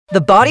The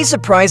body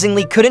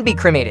surprisingly couldn't be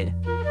cremated.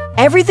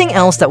 Everything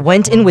else that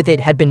went in with it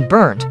had been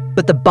burned,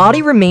 but the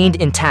body remained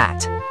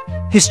intact.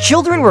 His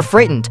children were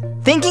frightened,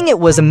 thinking it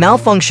was a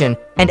malfunction,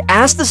 and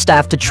asked the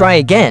staff to try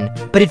again,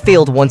 but it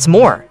failed once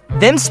more.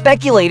 Them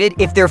speculated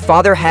if their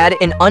father had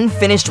an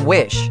unfinished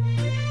wish.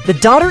 The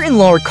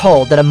daughter-in-law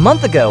recalled that a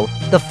month ago,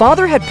 the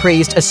father had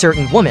praised a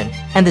certain woman,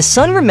 and the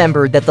son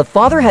remembered that the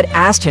father had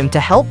asked him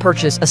to help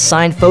purchase a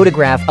signed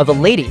photograph of a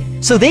lady.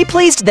 So they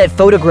placed that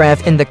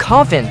photograph in the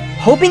coffin,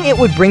 hoping it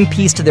would bring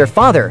peace to their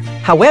father.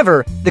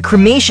 However, the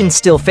cremation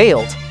still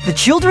failed. The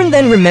children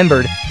then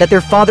remembered that their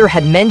father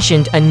had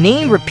mentioned a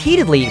name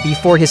repeatedly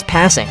before his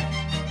passing.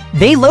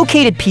 They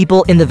located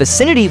people in the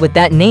vicinity with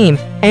that name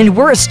and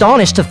were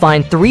astonished to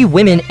find 3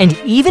 women and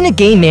even a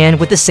gay man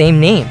with the same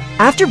name.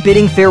 After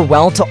bidding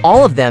farewell to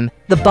all of them,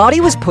 the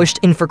body was pushed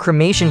in for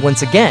cremation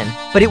once again,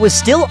 but it was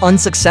still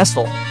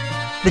unsuccessful.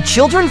 The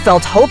children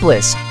felt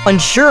hopeless,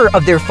 unsure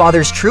of their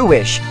father's true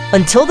wish,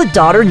 until the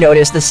daughter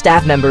noticed the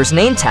staff member's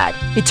name tag.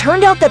 It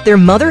turned out that their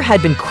mother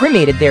had been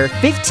cremated there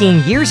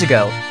 15 years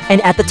ago,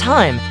 and at the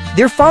time,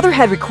 their father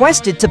had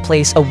requested to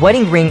place a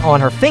wedding ring on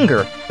her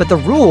finger, but the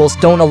rules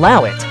don't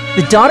allow it.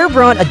 The daughter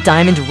brought a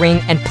diamond ring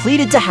and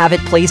pleaded to have it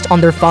placed on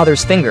their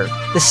father's finger.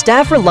 The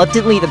staff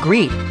reluctantly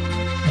agreed.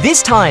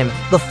 This time,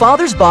 the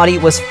father's body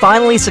was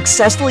finally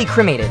successfully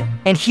cremated,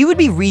 and he would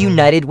be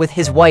reunited with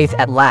his wife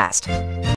at last.